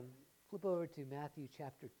Flip over to Matthew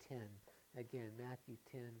chapter 10. Again, Matthew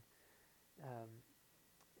 10.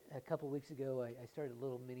 A couple weeks ago, I started a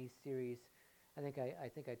little mini series. I think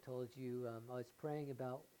I told you I was praying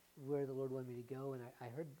about where the Lord wanted me to go, and I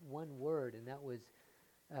heard one word, and that was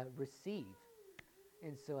receive.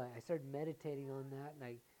 And so I started meditating on that, and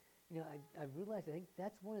I realized I think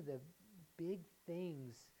that's one of the big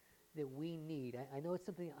things that we need. I know it's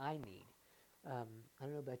something I need. I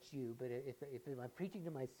don't know about you, but if I'm preaching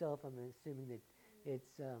to myself, I'm assuming that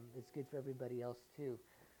it's good for everybody else too.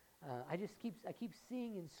 I keep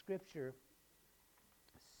seeing in Scripture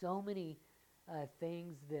so many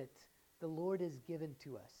things that the Lord has given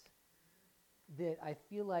to us that I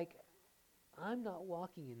feel like I'm not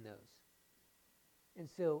walking in those. And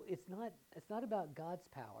so it's not about God's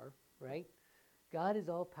power, right? God is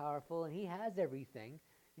all powerful and He has everything.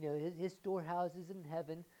 You know, His storehouses in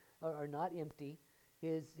heaven are not empty.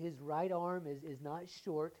 His right arm is not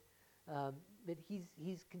short. But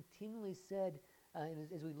he's continually said,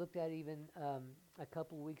 as we looked at even a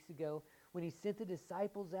couple of weeks ago, when He sent the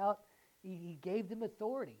disciples out, He gave them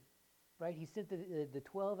authority, right? He sent the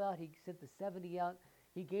 12 out. He sent the 70 out.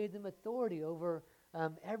 He gave them authority over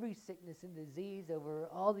every sickness and disease, over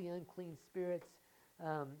all the unclean spirits.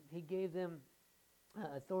 He gave them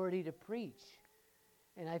authority to preach.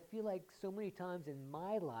 And I feel like so many times in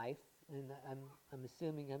my life, and I'm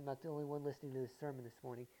assuming I'm not the only one listening to this sermon this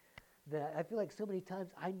morning, that I feel like so many times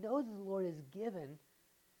I know that the Lord has given,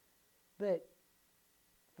 but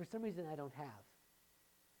for some reason I don't have.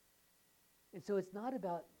 And so it's not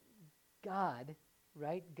about God,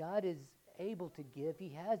 right? God is able to give. He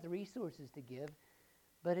has the resources to give,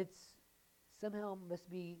 but it's somehow must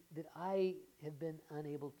be that I have been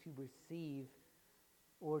unable to receive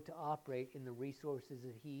or to operate in the resources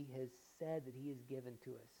that He has said that He has given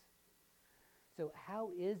to us. So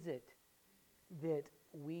how is it that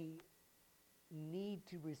we need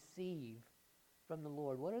to receive from the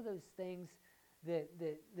Lord? What are those things that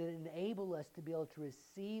enable us to be able to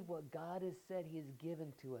receive what God has said He has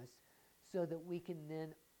given to us so that we can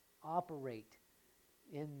then operate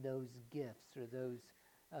in those gifts or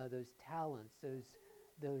those talents,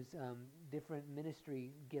 those different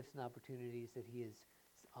ministry gifts and opportunities that He has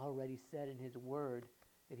already said in His Word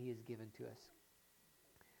that He has given to us.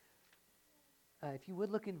 If you would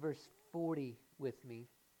look in verse 40 with me.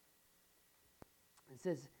 It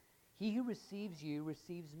says, "He who receives you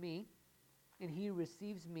receives me, and he who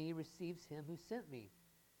receives me receives him who sent me.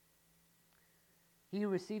 He who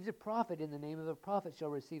receives a prophet in the name of a prophet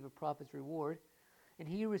shall receive a prophet's reward, and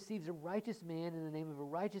he who receives a righteous man in the name of a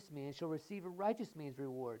righteous man shall receive a righteous man's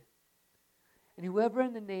reward. And whoever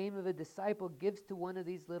in the name of a disciple gives to one of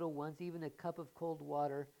these little ones even a cup of cold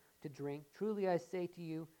water to drink, truly I say to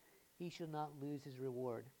you, he shall not lose his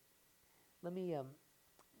reward." Let me,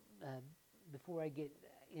 before I get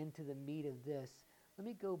into the meat of this, let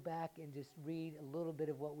me go back and just read a little bit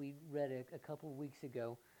of what we read a couple of weeks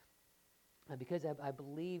ago, because I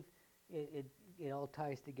believe it all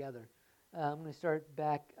ties together. I'm going to start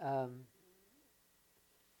back on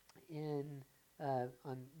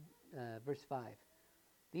verse 5.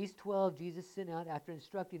 These 12 Jesus sent out after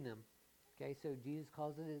instructing them. Okay, so Jesus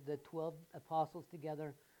calls the 12 apostles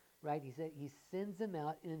together, right? He sends them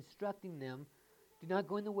out and instructing them, "Do not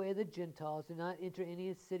go in the way of the Gentiles, do not enter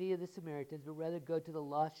any city of the Samaritans, but rather go to the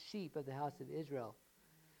lost sheep of the house of Israel.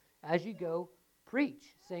 As you go,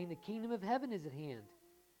 preach, saying the kingdom of heaven is at hand.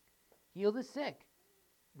 Heal the sick,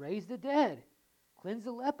 raise the dead, cleanse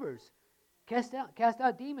the lepers, cast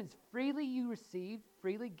out demons. Freely you receive,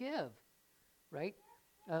 freely give." Right?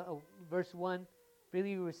 Verse 1,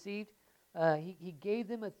 freely you received. He gave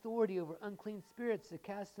them authority over unclean spirits to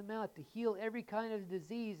cast them out, to heal every kind of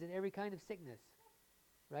disease and every kind of sickness.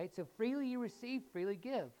 Right? So freely you receive, freely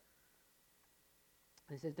give.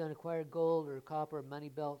 It says, "Don't acquire gold or copper or money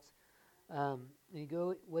belts. And you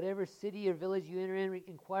go, whatever city or village you enter in,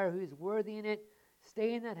 inquire who is worthy in it.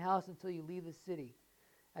 Stay in that house until you leave the city.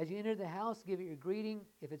 As you enter the house, give it your greeting.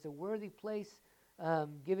 If it's a worthy place,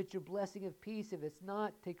 give it your blessing of peace. If it's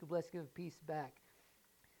not, take your blessing of peace back.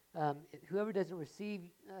 Whoever doesn't receive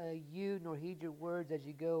you nor heed your words as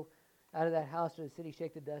you go out of that house or the city,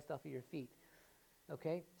 shake the dust off of your feet."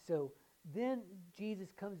 Okay, so then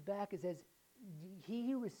Jesus comes back and says, "He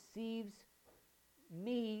who receives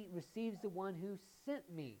me receives the one who sent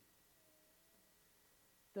me.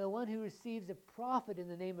 The one who receives a prophet in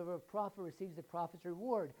the name of a prophet receives the prophet's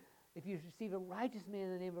reward. If you receive a righteous man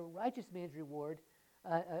in the name of a righteous man's reward,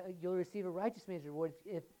 you'll receive a righteous man's reward.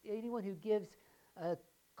 If anyone who gives a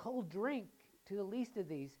cold drink to the least of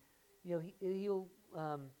these, he'll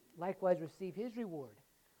likewise receive his reward."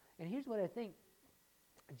 And here's what I think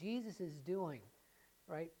Jesus is doing,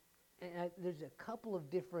 right? And there's a couple of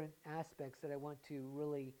different aspects that I want to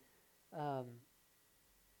really um,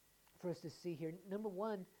 for us to see here. Number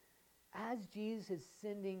one, as Jesus is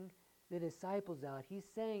sending the disciples out, he's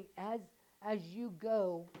saying, as you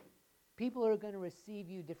go, people are going to receive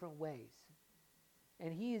you different ways.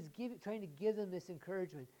 And he is trying to give them this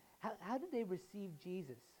encouragement. How did they receive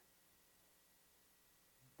Jesus?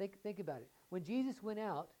 Think about it. When Jesus went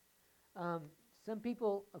out, some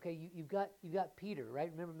people, okay, you've got Peter, right?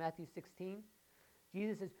 Remember Matthew 16?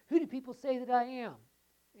 Jesus says, "Who do people say that I am?"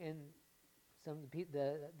 And some of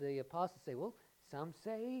the apostles say, "Well, some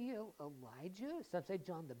say Elijah, some say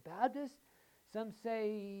John the Baptist, some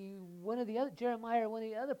say one of the other, Jeremiah or one of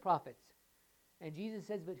the other prophets." And Jesus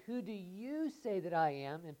says, "But who do you say that I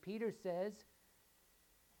am?" And Peter says,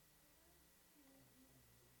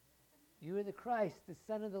 "You are the Christ, the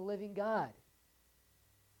Son of the living God."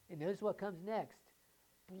 And notice what comes next.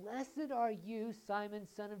 "Blessed are you, Simon,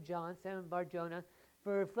 son of John," Simon Bar-Jonah,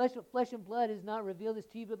 "for flesh and blood has not revealed this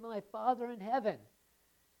to you, but my Father in heaven."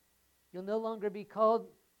 You'll no longer be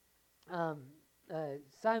called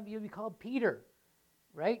Simon, you'll be called Peter,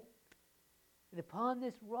 right? "And upon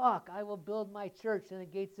this rock I will build my church, and the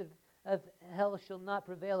gates of hell shall not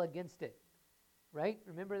prevail against it." Right?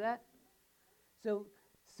 Remember that? So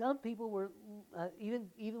some people were,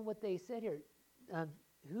 even what they said here,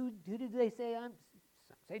 who did they say I'm?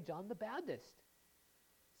 Some say John the Baptist.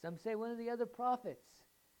 Some say one of the other prophets.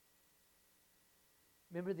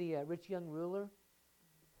 Remember the rich young ruler?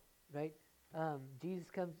 Right?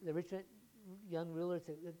 Jesus comes, the rich young ruler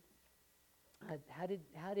said, how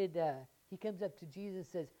did he comes up to Jesus and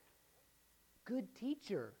says, "Good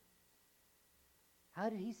teacher." How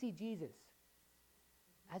did he see Jesus?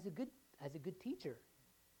 As a good teacher.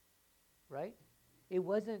 Right? It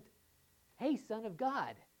wasn't, "Hey, son of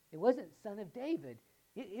God." It wasn't son of David.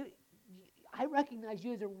 I recognize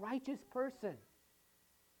you as a righteous person.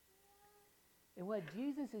 And what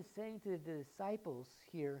Jesus is saying to the disciples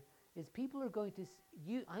here is people are going to,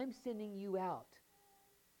 I'm sending you out.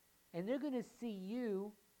 And they're going to see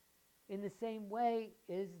you in the same way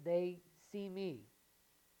as they see me.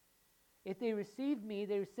 If they receive me,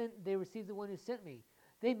 they receive the one who sent me.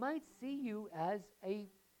 They might see you as a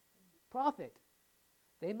prophet.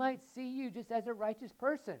 They might see you just as a righteous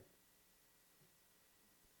person.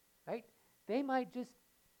 Right? They might just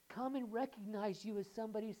come and recognize you as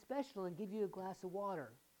somebody special and give you a glass of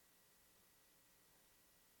water.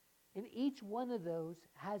 And each one of those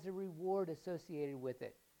has a reward associated with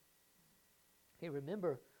it. Okay,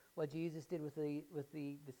 remember what Jesus did with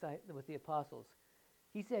the apostles.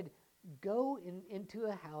 He said, "Go into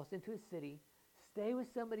a house, into a city, stay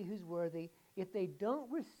with somebody who's worthy. If they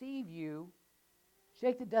don't receive you,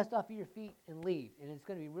 shake the dust off of your feet and leave." And it's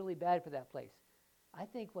going to be really bad for that place. I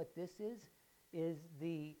think what this is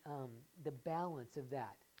the balance of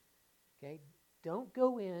that. Okay, don't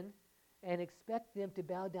go in and expect them to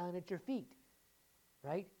bow down at your feet,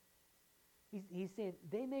 right? He's saying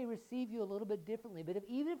they may receive you a little bit differently, but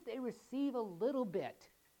even if they receive a little bit,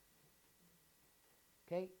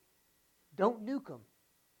 okay, don't nuke them.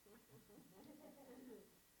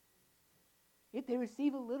 If they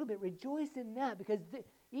receive a little bit, rejoice in that, because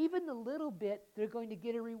even the little bit, they're going to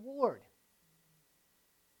get a reward.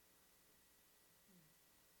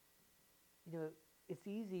 You know, it's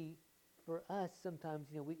easy for us sometimes,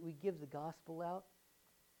 we give the gospel out,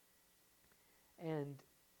 and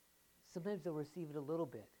sometimes they'll receive it a little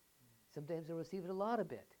bit. Sometimes they'll receive it a lot of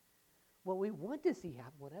bit. What we want to see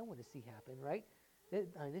happen, what I want to see happen, right? This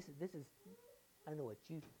is, I don't know what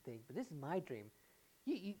you think, but this is my dream.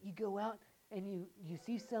 You go out and you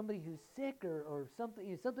see somebody who's sick or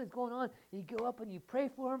something, something's going on, and you go up and you pray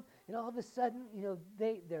for them, and all of a sudden,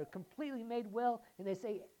 they're completely made well, and they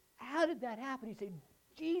say, "How did that happen?" You say,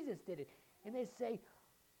 "Jesus did it." And they say,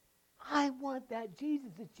 "I want that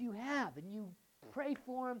Jesus that you have." And you pray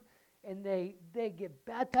for them, and they get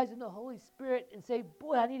baptized in the Holy Spirit and say,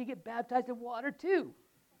 "Boy, I need to get baptized in water too."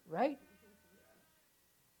 Right?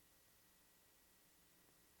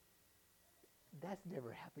 That's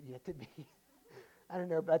never happened yet to me. I don't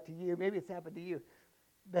know about to you. Maybe it's happened to you.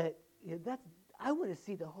 But I want to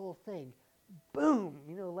see the whole thing. Boom!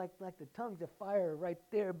 Like the tongues of fire right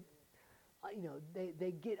there.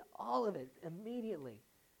 They get all of it immediately.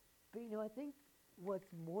 But I think what's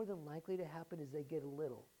more than likely to happen is they get a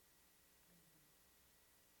little.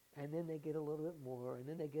 And then they get a little bit more, and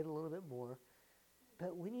then they get a little bit more.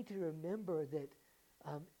 But we need to remember that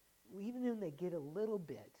even when they get a little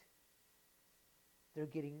bit, they're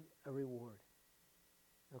getting a reward.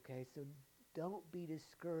 Okay, so don't be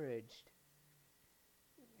discouraged,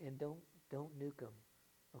 and don't nuke them.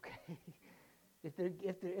 Okay? If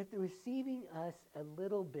they're receiving us a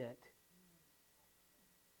little bit,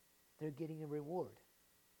 they're getting a reward.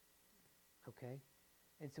 Okay?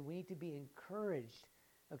 And so we need to be encouraged.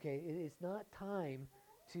 Okay, it's not time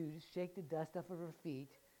to shake the dust off of our feet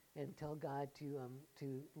and tell God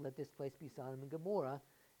to let this place be Sodom and Gomorrah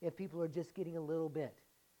if people are just getting a little bit.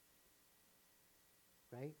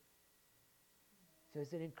 Right? So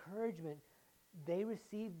it's an encouragement. They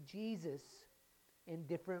received Jesus in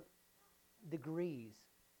different degrees.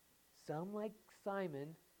 Some, like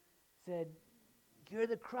Simon, said, "You're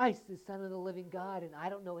the Christ, the Son of the living God, and I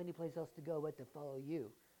don't know any place else to go but to follow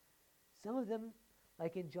you." Some of them,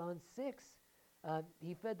 like in John 6,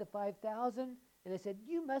 he fed the 5,000, and they said,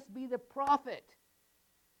 "You must be the prophet."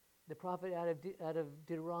 The prophet out of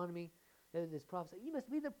Deuteronomy, this prophet said, "You must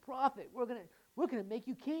be the prophet. We're gonna make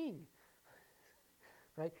you king."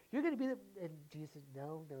 Right? You're going to be the... And Jesus said,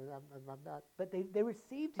 no, I'm not. But they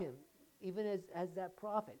received him even as that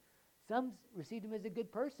prophet. Some received him as a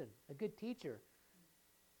good person, a good teacher.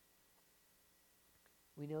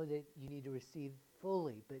 We know that you need to receive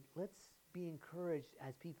fully, but let's be encouraged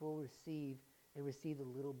as people receive the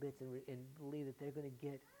little bits and believe that they're going to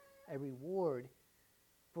get a reward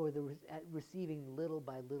for receiving little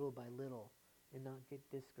by little by little and not get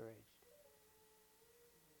discouraged.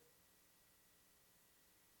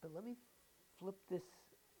 But let me flip this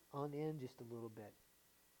on in just a little bit.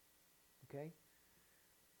 Okay?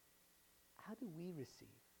 How do we receive?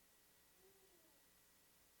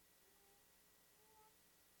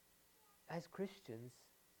 As Christians,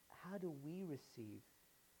 how do we receive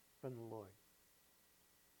from the Lord?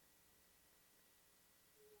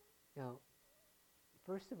 Now,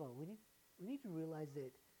 first of all, we need to realize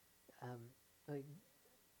that. Let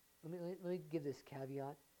me give this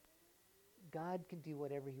caveat. God can do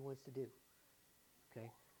whatever he wants to do.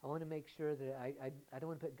 Okay? I want to make sure that I don't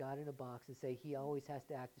want to put God in a box and say he always has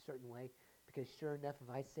to act a certain way, because sure enough, if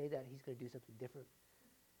I say that, he's going to do something different.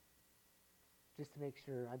 Just to make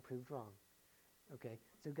sure I'm proved wrong. Okay?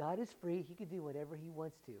 So God is free. He can do whatever he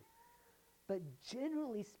wants to. But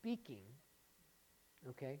generally speaking,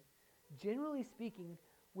 okay,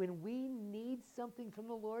 when we need something from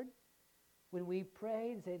the Lord, when we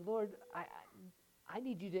pray and say, "Lord, I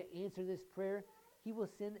need you to answer this prayer," he will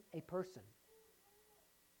send a person.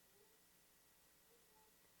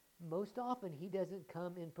 Most often, he doesn't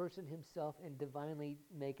come in person himself and divinely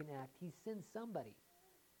make an act. He sends somebody.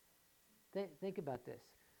 Think about this.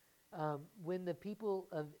 When the people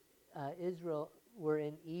of Israel were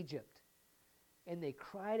in Egypt, and they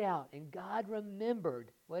cried out, and God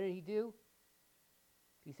remembered, what did he do?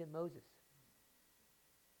 He sent Moses.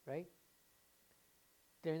 Right?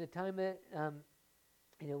 During the time that...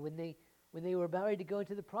 when they were about ready to go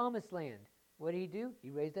into the promised land, what did he do?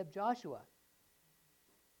 He raised up Joshua.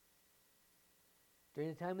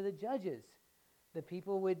 During the time of the judges, the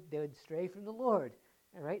people would stray from the Lord.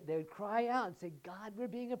 All right? They would cry out and say, "God, we're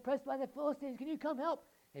being oppressed by the Philistines. Can you come help?"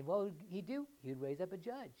 And what would he do? He would raise up a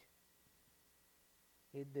judge.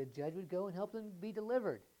 The judge would go and help them be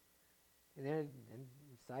delivered. And then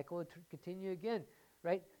the cycle would continue again.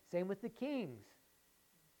 Right? Same with the kings.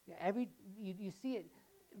 You see it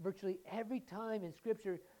virtually every time in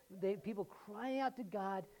Scripture. People cry out to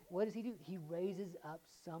God. What does he do? He raises up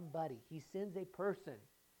somebody. He sends a person.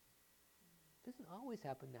 It doesn't always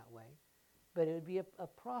happen that way. But it would be a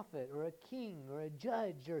prophet or a king or a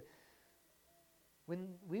judge. Or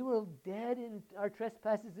when we were dead in our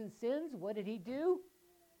trespasses and sins, what did he do?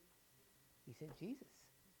 He sent Jesus.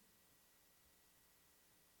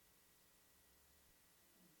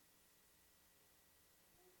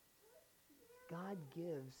 God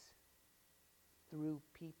gives through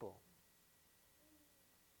people.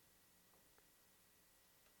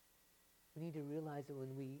 We need to realize that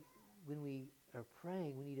when we are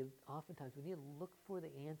praying, we need to look for the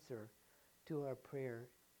answer to our prayer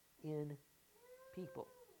in people.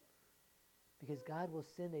 Because God will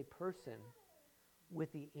send a person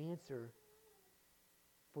with the answer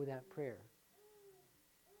for that prayer.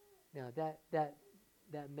 Now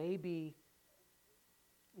that may be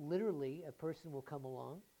literally a person will come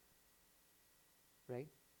along, right?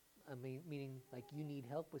 Meaning like you need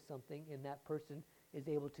help with something, and that person is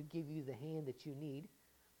able to give you the hand that you need,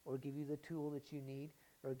 or give you the tool that you need,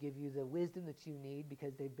 or give you the wisdom that you need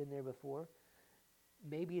because they've been there before.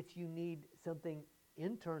 Maybe it's you need something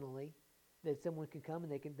internally that someone can come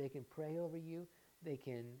and they can pray over you. They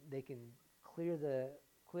can clear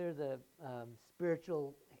the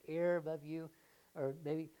spiritual air above you, or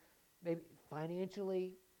maybe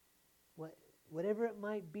financially, whatever it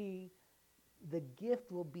might be, the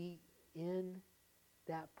gift will be in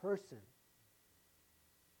that person.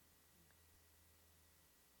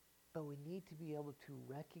 But we need to be able to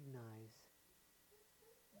recognize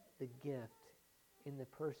the gift in the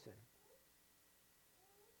person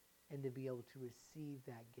and to be able to receive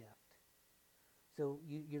that gift. So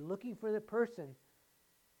you're looking for the person,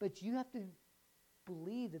 but you have to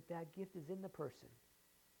believe that that gift is in the person.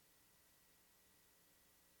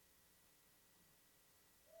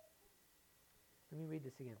 Let me read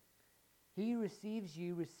this again. He who receives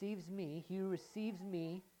you receives me. He who receives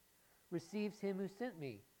me receives him who sent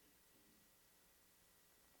me.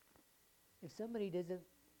 If somebody doesn't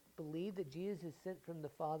believe that Jesus is sent from the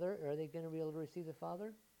Father, are they going to be able to receive the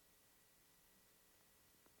Father?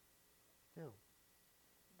 No.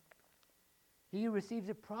 He who receives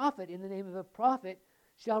a prophet in the name of a prophet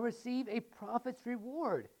shall receive a prophet's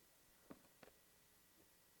reward.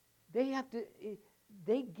 They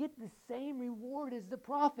get the same reward as the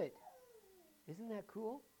prophet. Isn't that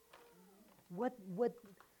cool? What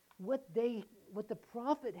the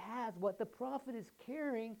prophet has, what the prophet is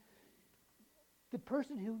carrying, the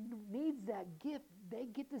person who needs that gift, they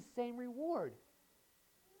get the same reward.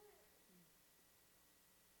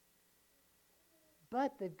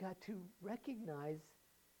 But they've got to recognize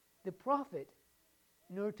the prophet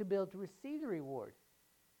in order to be able to receive the reward.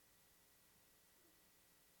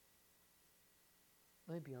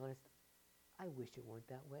 Let me be honest, I wish it weren't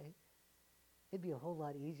that way. It'd be a whole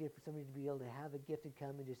lot easier for somebody to be able to have a gift and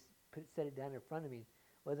come and just set it down in front of me,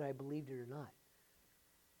 whether I believed it or not.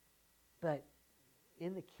 But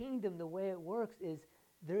in the kingdom, the way it works is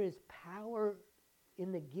there is power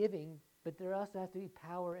in the giving, but there also has to be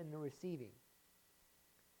power in the receiving.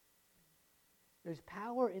 There's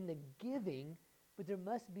power in the giving, but there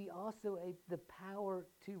must be also the power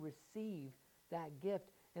to receive that gift.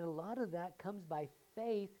 And a lot of that comes by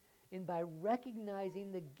faith and by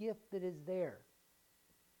recognizing the gift that is there.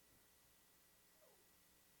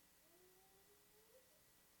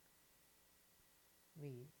 Let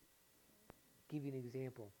me give you an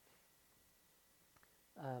example.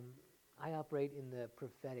 I operate in the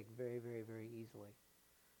prophetic very, very, very easily.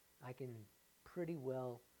 I can pretty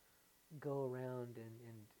well go around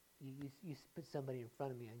and you put somebody in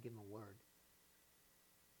front of me and give them a word.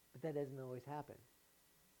 But that doesn't always happen.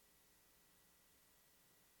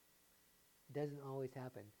 It doesn't always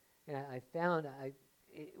happen. And I found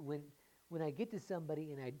when I get to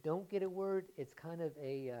somebody and I don't get a word, it's kind of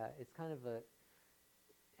a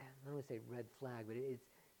I don't want to say red flag, but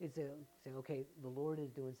it's saying, okay, the Lord is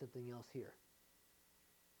doing something else here.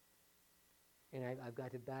 And I've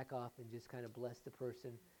got to back off and just kind of bless the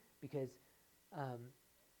person, because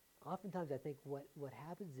oftentimes I think what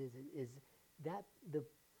happens is that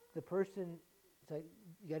the person, so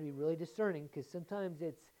you got to be really discerning, because sometimes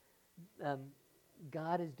it's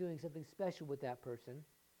God is doing something special with that person.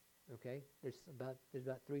 Okay, there's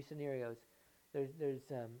about 3 scenarios. There's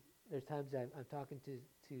times I'm talking to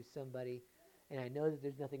somebody, and I know that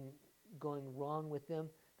there's nothing going wrong with them,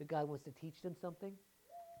 but God wants to teach them something,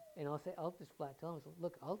 and I'll just flat tell them,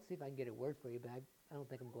 look, I'll see if I can get a word for you, but I don't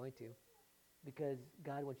think I'm going to, because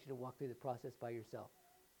God wants you to walk through the process by yourself.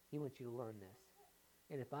 He wants you to learn this,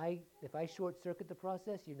 and if I short circuit the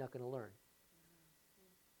process, you're not going to learn.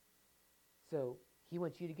 So He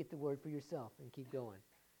wants you to get the word for yourself and keep going.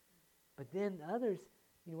 But then others,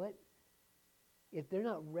 you know what? If they're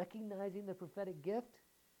not recognizing the prophetic gift,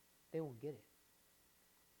 they won't get it.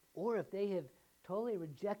 Or if they have totally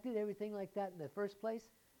rejected everything like that in the first place,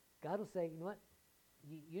 God will say, you know what?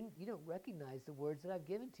 You don't recognize the words that I've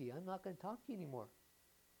given to you. I'm not going to talk to you anymore.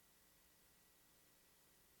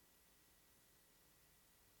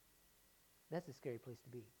 That's a scary place to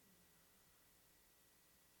be.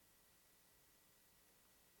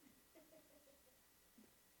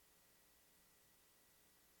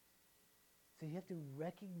 So you have to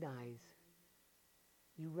recognize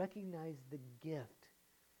the gift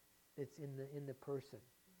that's in the person.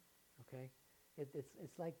 Okay,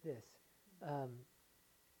 it's like this. A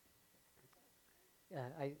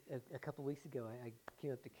couple weeks ago, I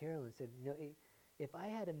came up to Carol and said, if I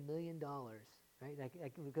had $1 million, right?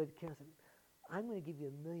 I would go to Carol and say, I'm going to give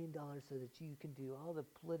you $1 million so that you can do all the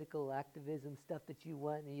political activism stuff that you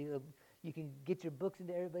want, and you can get your books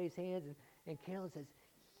into everybody's hands. And Carolyn says,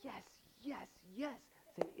 yes.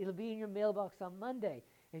 So it'll be in your mailbox on Monday.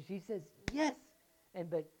 And she says, yes.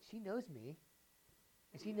 But she knows me.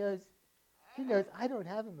 And she knows I don't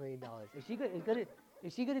have $1 million. Is she going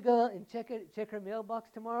to go out and check her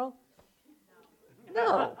mailbox tomorrow?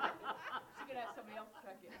 No. She's going to have somebody else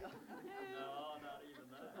check it. No, not even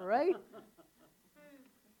that. Right?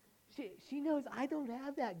 She knows I don't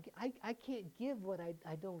have that. I can't give what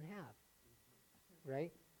I don't have.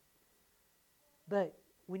 Right? But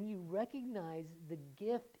when you recognize the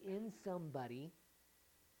gift in somebody,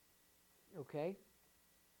 okay,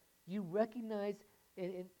 you recognize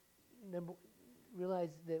and realize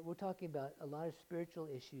that we're talking about a lot of spiritual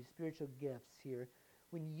issues, spiritual gifts here.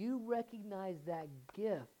 When you recognize that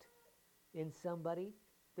gift in somebody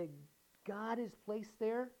that God has placed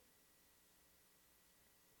there,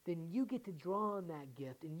 then you get to draw on that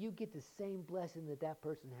gift and you get the same blessing that that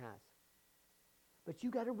person has. But you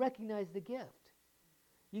got to recognize the gift.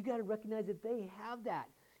 You got to recognize that they have that.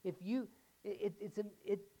 If you,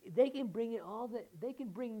 they can bring it all. They can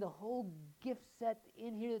bring the whole gift set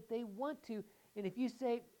in here that they want to. And if you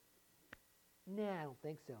say, "Nah, I don't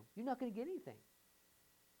think so," you're not going to get anything.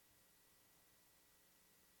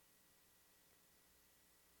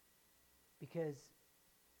 Because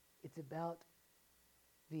it's about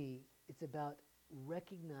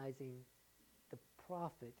recognizing the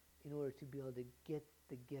prophet in order to be able to get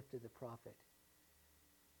the gift of the prophet.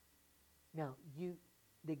 Now,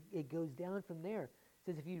 it goes down from there. It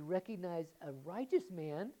says if you recognize a righteous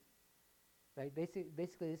man, right? Basically,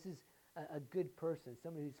 this is a good person,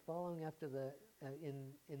 somebody who's following after the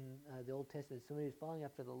in the Old Testament, somebody who's following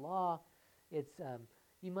after the law. It's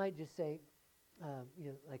you might just say,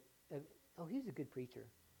 like, oh, he's a good preacher.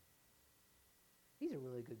 He's a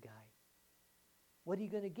really good guy. What are you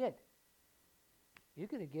going to get? You're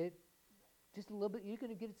going to get just a little bit. You're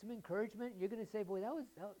going to get some encouragement. You're going to say, "Boy, that was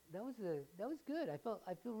good. I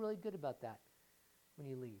feel really good about that." When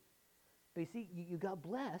you leave, but you see, you got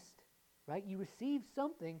blessed, right? You received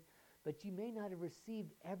something, but you may not have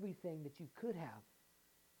received everything that you could have.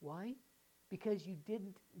 Why? Because you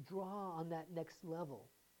didn't draw on that next level.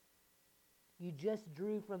 You just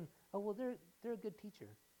drew from, oh, well, they're a good teacher.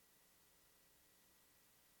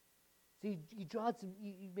 So you draw some,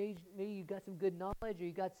 maybe you got some good knowledge, or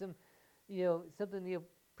you got some, something,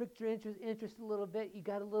 pricked your interest a little bit. You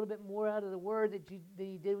got a little bit more out of the word than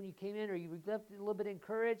you did when you came in, or you were left a little bit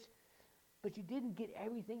encouraged, but you didn't get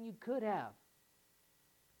everything you could have.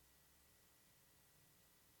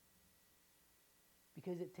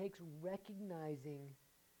 Because it takes recognizing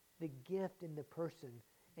the gift in the person,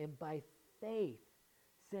 and by faith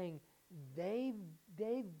saying,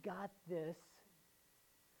 they've got this,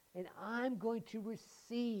 and I'm going to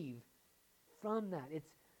receive from that. It's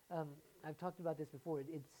I've talked about this before.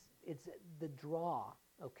 It's the draw.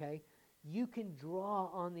 Okay, you can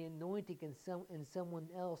draw on the anointing in someone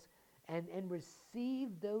else, and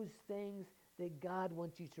receive those things that God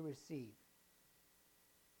wants you to receive.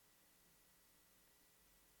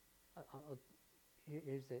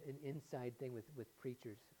 Here's an inside thing with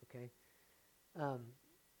preachers. Okay,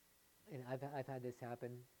 and I've had this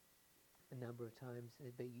happen a number of times.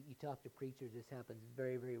 But you talk to preachers, this happens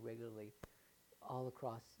very, very regularly, all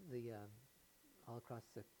across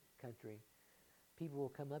the country. People will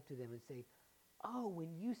come up to them and say, "Oh,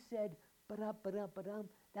 when you said but-up,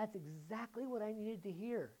 that's exactly what I needed to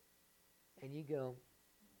hear." And you go,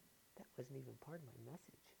 "That wasn't even part of my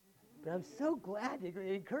message. But I'm so glad it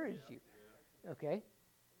encouraged you." Okay?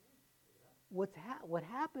 What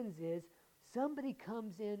happens is somebody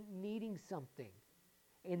comes in needing something,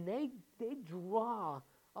 and they draw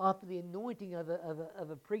off the anointing of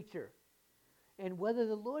a preacher. And whether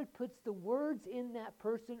the Lord puts the words in that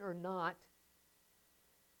person or not,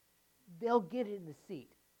 they'll get it in the seat.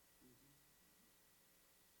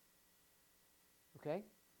 Okay?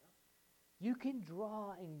 You can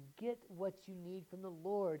draw and get what you need from the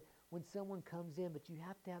Lord when someone comes in, but you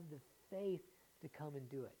have to have the faith to come and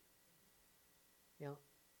do it. Now,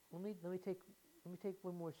 let me take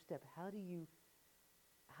one more step. How do you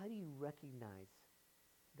recognize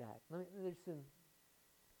that? There's some.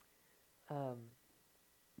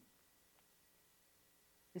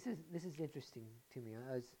 This is interesting to me.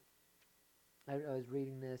 I was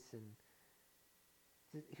reading this, and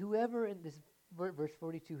it says, whoever in this verse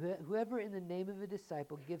 42, whoever in the name of a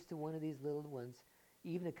disciple gives to one of these little ones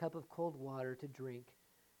even a cup of cold water to drink,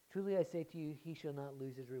 truly I say to you, he shall not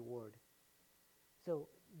lose his reward. So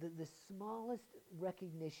the smallest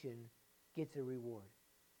recognition gets a reward.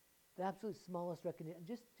 The absolute smallest recognition,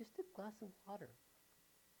 just a glass of water.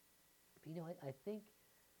 But I think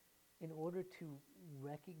in order to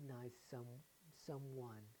recognize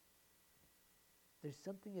someone, there's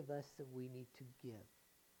something of us that we need to give.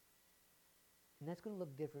 And that's going to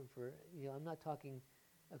look different for, I'm not talking,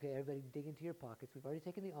 okay, everybody dig into your pockets. We've already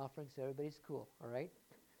taken the offering, so everybody's cool, all right?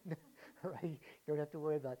 All right? You don't have to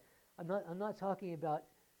worry about, I'm not talking about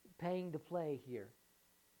paying to play here.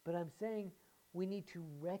 But I'm saying we need to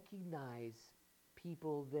recognize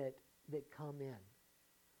people that come in.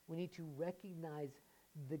 We need to recognize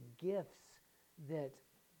the gifts that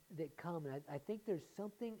that come. And I think there's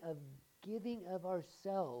something of giving of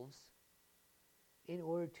ourselves in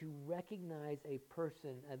order to recognize a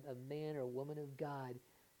person, a man or a woman of God,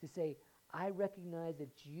 to say, I recognize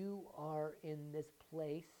that you are in this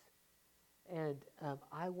place, and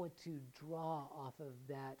I want to draw off of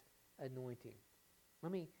that anointing.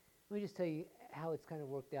 Let me just tell you how it's kind of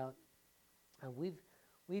worked out.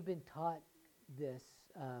 We've been taught this,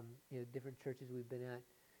 different churches we've been at,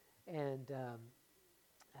 and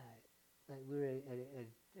like we were at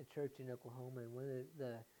a church in Oklahoma, and one of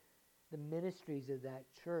the ministries of that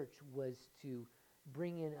church was to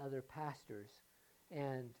bring in other pastors,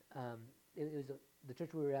 and it was the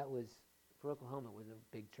church we were at was, for Oklahoma, it was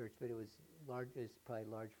a big church, but it was large. It was probably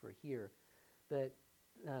large for here, but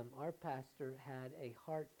our pastor had a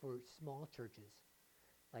heart for small churches,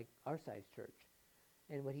 like our size church.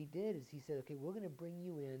 And what he did is he said, okay, we're going to bring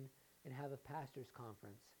you in and have a pastor's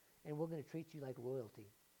conference, and we're going to treat you like royalty.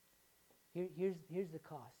 Here's the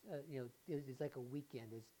cost. It's like a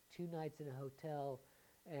weekend. It's 2 nights in a hotel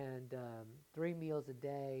and 3 meals a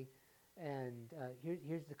day, and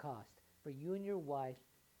here's the cost. For you and your wife,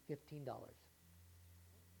 $15.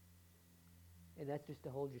 And that's just to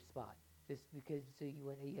hold your spot, just because so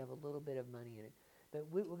you have a little bit of money in it. But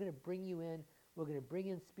we're going to bring you in. We're going to bring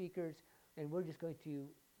in speakers, and we're just going to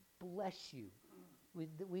bless you.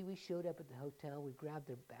 We showed up at the hotel. We grabbed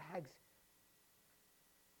their bags.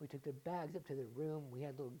 We took their bags up to their room. We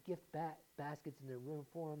had little gift baskets in their room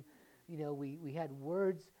for them. We had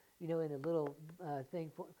words, in a little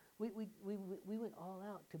thing for. We went all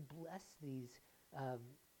out to bless these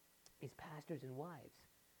pastors and wives,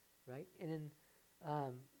 right? And then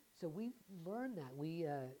so we've learned that we've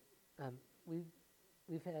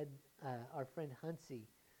had our friend Huntsy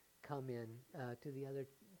come in to the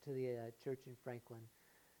church in Franklin,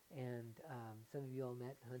 and some of you all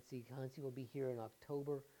met Huntsy. Huntsy will be here in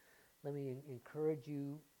October. Let me encourage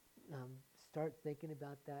you, start thinking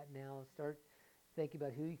about that now. Start thinking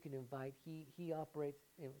about who you can invite. He operates,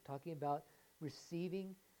 talking about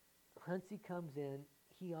receiving. Huntsy comes in.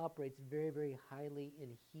 He operates very, very highly in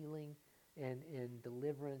healing and in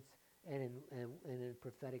deliverance and in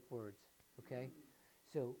prophetic words. Okay,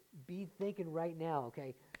 so be thinking right now.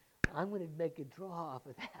 Okay, I'm going to make a draw off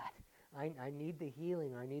of that. I need the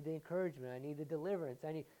healing. I need the encouragement. I need the deliverance.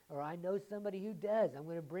 I know somebody who does. I'm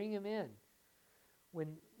going to bring him in.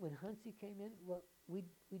 When Huntsy came in, well, we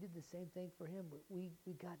did the same thing for him. We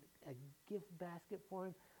got a gift basket for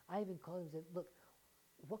him. I even called him and said, look,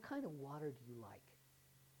 what kind of water do you like?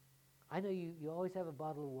 I know you always have a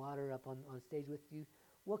bottle of water up on stage with you.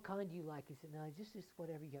 What kind do you like? He said, no, just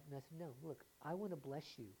whatever you have. And I said, no, look, I want to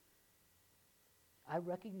bless you. I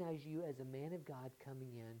recognize you as a man of God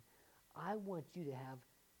coming in. I want you to have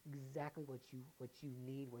exactly what you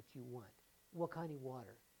need, what you want. What kind of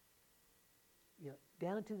water?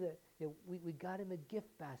 Down to the, we got him a gift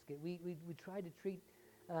basket. We tried to treat,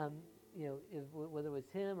 whether it was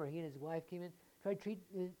him or he and his wife came in, tried to treat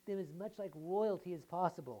them as much like royalty as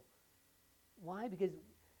possible. Why?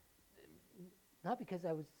 Not because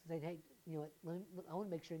I was saying, hey, I want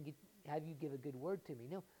to make sure and have you give a good word to me.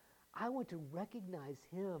 No, I want to recognize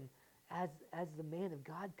him as the man of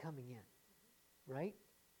God coming in, right?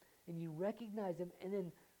 And you recognize him, and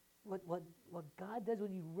then what God does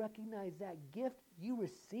when you recognize that gift, you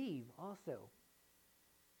receive also.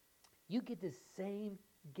 You get the same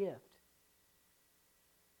gift.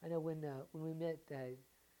 I know when we met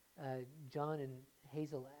John and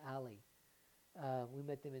Hazel Alley, we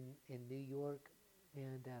met them in New York,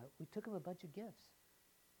 and we took them a bunch of gifts.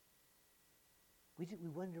 We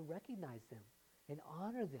wanted to recognize them and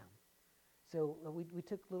honor them. So we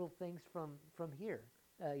took little things from here.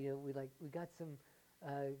 We got some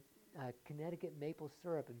Connecticut maple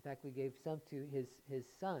syrup. In fact, we gave some to his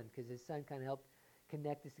son, because his son kind of helped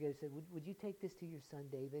connect us together. He said, would you take this to your son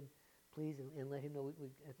David, please, and let him know.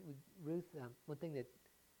 Ruth, one thing that,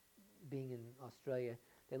 being in Australia,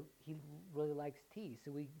 that he really likes tea.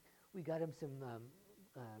 So we got him some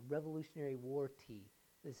Revolutionary War tea.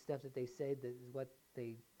 The stuff that they say that is what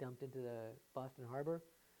they dumped into the Boston Harbor,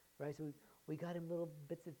 right? So we got him little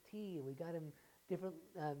bits of tea, and we got him different,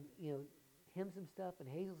 him some stuff and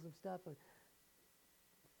Hazel some stuff. And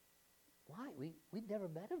why? We'd never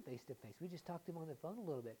met him face to face. We just talked to him on the phone a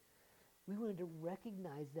little bit. We wanted to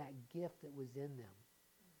recognize that gift that was in them,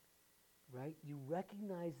 right? You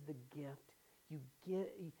recognize the gift. You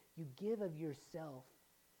give of yourself,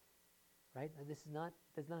 right? And this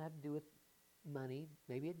does not have to do with money.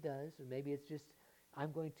 Maybe it does, or maybe it's just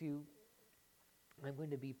I'm going to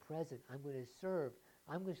be present. I'm going to serve.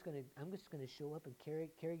 I'm just going to show up and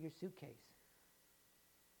carry your suitcase,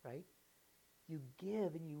 right? You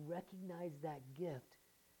give and you recognize that gift.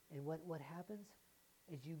 And what happens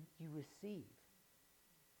is you receive.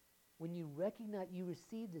 When you recognize, you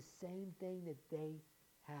receive the same thing that they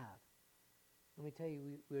have. Let me tell you,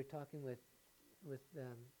 we were talking with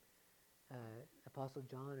Apostle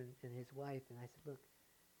John and his wife, and I said, look,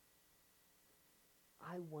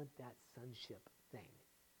 I want that sonship thing,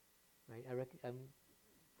 right? I'm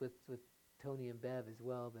with Tony and Bev as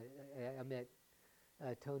well, but I met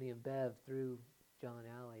Tony and Bev through John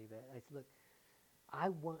Alley. But I said, look, I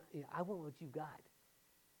want what you got.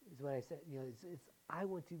 Is what I said. It's I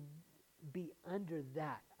want to be under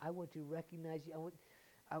that. I want to recognize you.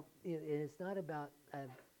 And it's not about a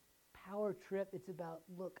power trip. It's about,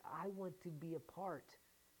 look, I want to be a part.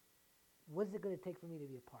 What is it going to take for me to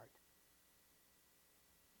be a part?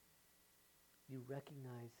 You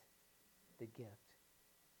recognize the gift.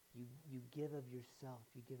 You give of yourself.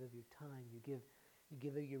 You give of your time. You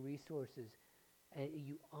give of your resources, and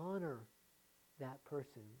you honor that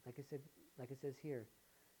person. Like it says here,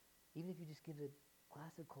 even if you just give a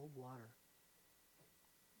glass of cold water,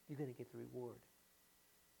 you're going to get the reward.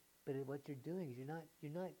 But what you're doing is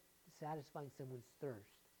you're not satisfying someone's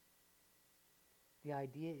thirst. The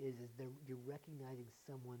idea is you're recognizing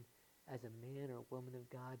someone as a man or a woman of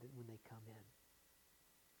God when they come in.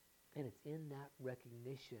 And it's in that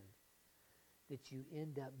recognition that you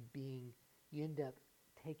end up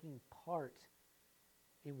taking part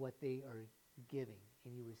in what they are giving,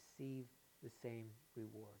 and you receive the same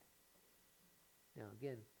reward. Now,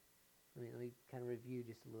 again, let me kind of review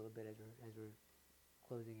just a little bit as we're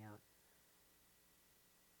closing out.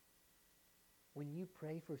 When you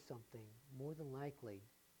pray for something, more than likely,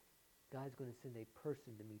 God's going to send a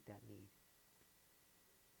person to meet that need.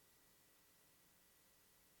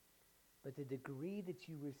 But the degree that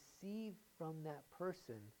you receive from that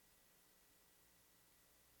person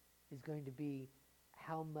is going to be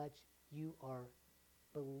how much you are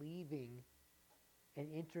believing and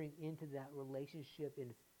entering into that relationship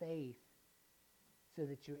in faith so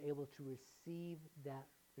that you're able to receive that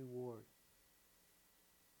reward.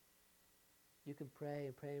 You can pray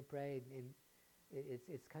and pray and pray, and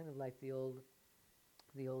it's kind of like the old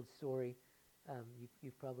story.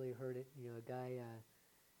 You've probably heard it. A guy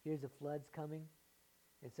hears the flood's coming,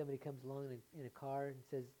 and somebody comes along in a car and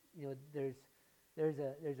says, there's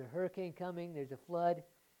a hurricane coming, there's a flood.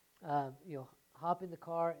 Hop in the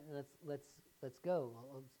car and let's go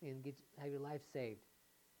and have your life saved.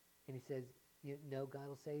 And he says, no, God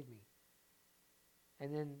will save me.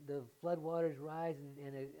 And then the flood waters rise,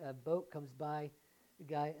 and a boat comes by. The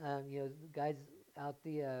guy's out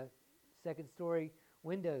the second story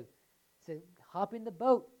window. Said, hop in the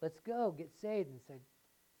boat, let's go, get saved. And said,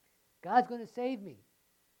 God's going to save me.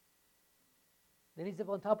 Then he's up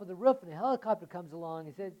on top of the roof, and a helicopter comes along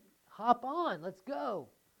and says, hop on, let's go.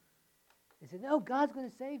 He said, no, God's going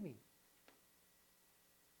to save me.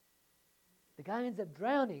 The guy ends up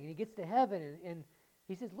drowning, and he gets to heaven, and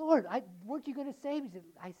he says, Lord, weren't you going to save me? He said,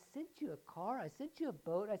 I sent you a car, I sent you a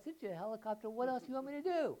boat, I sent you a helicopter. What else do you want me to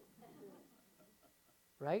do?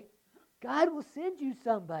 Right? God will send you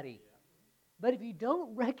somebody. But if you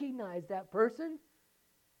don't recognize that person,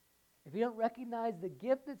 if you don't recognize the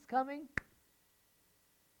gift that's coming,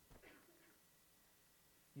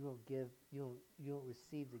 you won't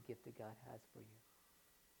receive the gift that God has for you.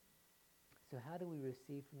 So how do we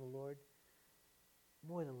receive from the Lord?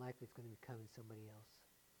 More than likely it's going to be coming somebody else.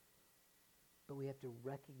 But we have to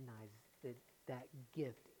recognize that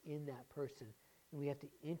gift in that person. And we have to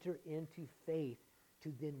enter into faith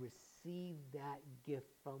to then receive that gift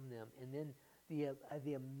from them. And then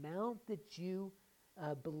the amount that you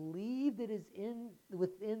believe that is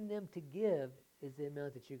within them to give is the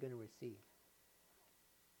amount that you're going to receive.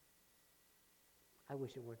 I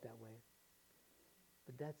wish it weren't that way.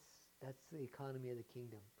 But that's the economy of the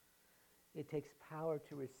kingdom. It takes power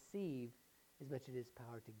to receive as much as it is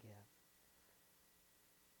power to give.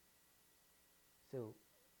 So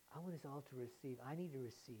I want us all to receive. I need to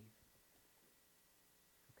receive.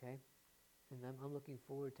 Okay? And I'm looking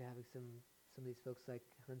forward to having some of these folks like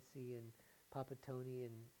Huntsy and Papa Tony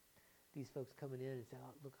and these folks coming in and say,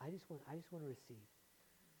 oh, look, I just want to receive.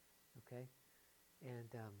 Okay?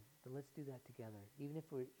 And but let's do that together. Even if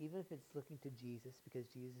it's looking to Jesus, because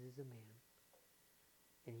Jesus is a man.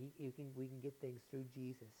 And we can get things through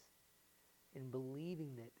Jesus, and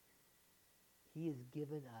believing that he has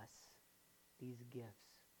given us these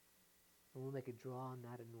gifts. And we'll make a draw on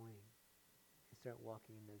that anointing and start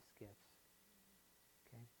walking in those gifts.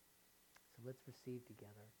 Okay? So let's receive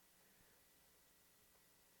together.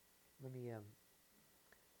 Let me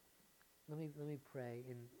pray.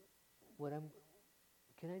 And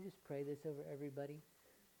can I just pray this over everybody?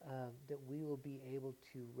 That we will be able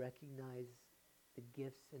to recognize the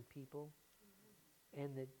gifts in people,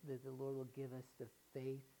 and that the Lord will give us the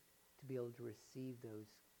faith to be able to receive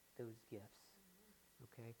those gifts.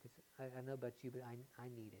 Okay? Because I know about you, but I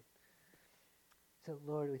need it. So,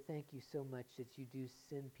 Lord, we thank you so much that you do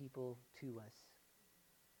send people to us.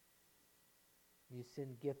 You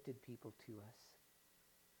send gifted people to us.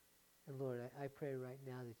 And Lord, I pray right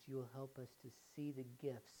now that you will help us to see the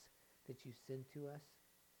gifts that you send to us.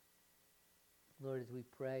 Lord, as we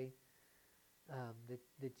pray,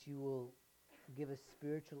 that you will give us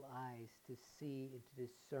spiritual eyes to see and to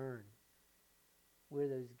discern where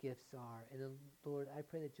those gifts are. And then, Lord, I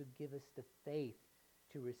pray that you'll give us the faith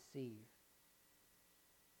to receive.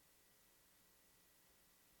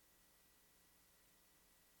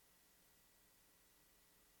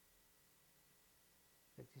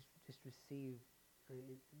 That just receive.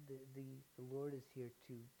 The Lord is here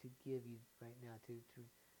to give you right now, for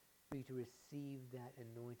you to receive that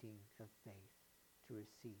anointing of faith, to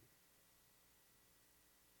receive.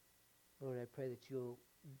 Lord, I pray that you'll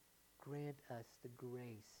grant us the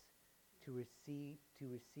grace to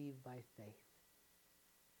receive by faith.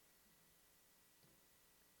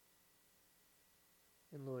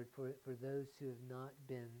 And Lord, for those who have not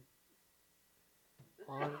been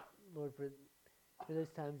on, Lord, for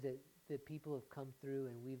those times that people have come through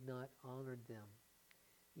and we've not honored them,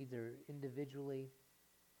 either individually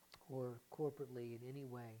or corporately in any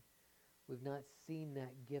way. We've not seen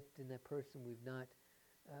that gift in that person. We've not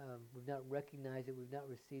recognized it. We've not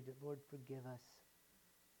received it. Lord, forgive us.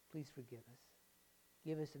 Please forgive us.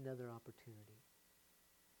 Give us another opportunity.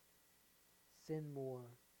 Send more.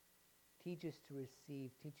 Teach us to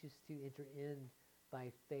receive. Teach us to enter in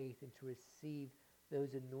by faith and to receive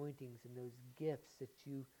those anointings and those gifts that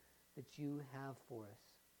you have for us.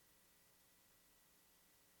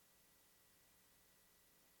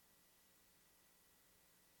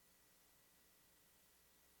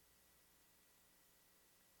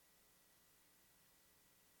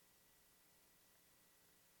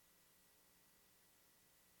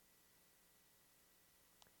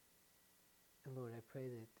 And Lord, I pray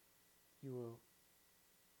that you will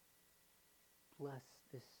bless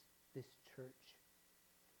this church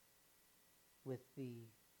with the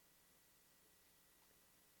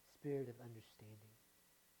spirit of understanding.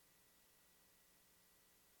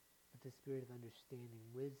 With the spirit of understanding,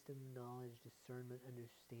 wisdom, knowledge, discernment,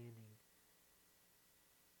 understanding.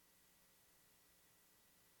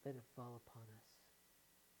 Let it fall upon us.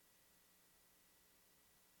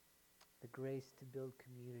 The grace to build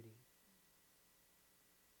community.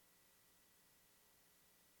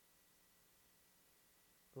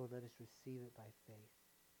 Lord, let us receive it by faith.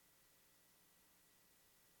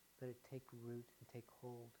 Let it take root and take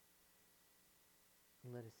hold.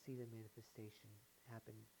 And let us see the manifestation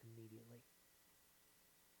happen immediately.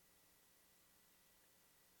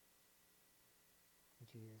 In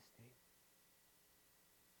Jesus' name.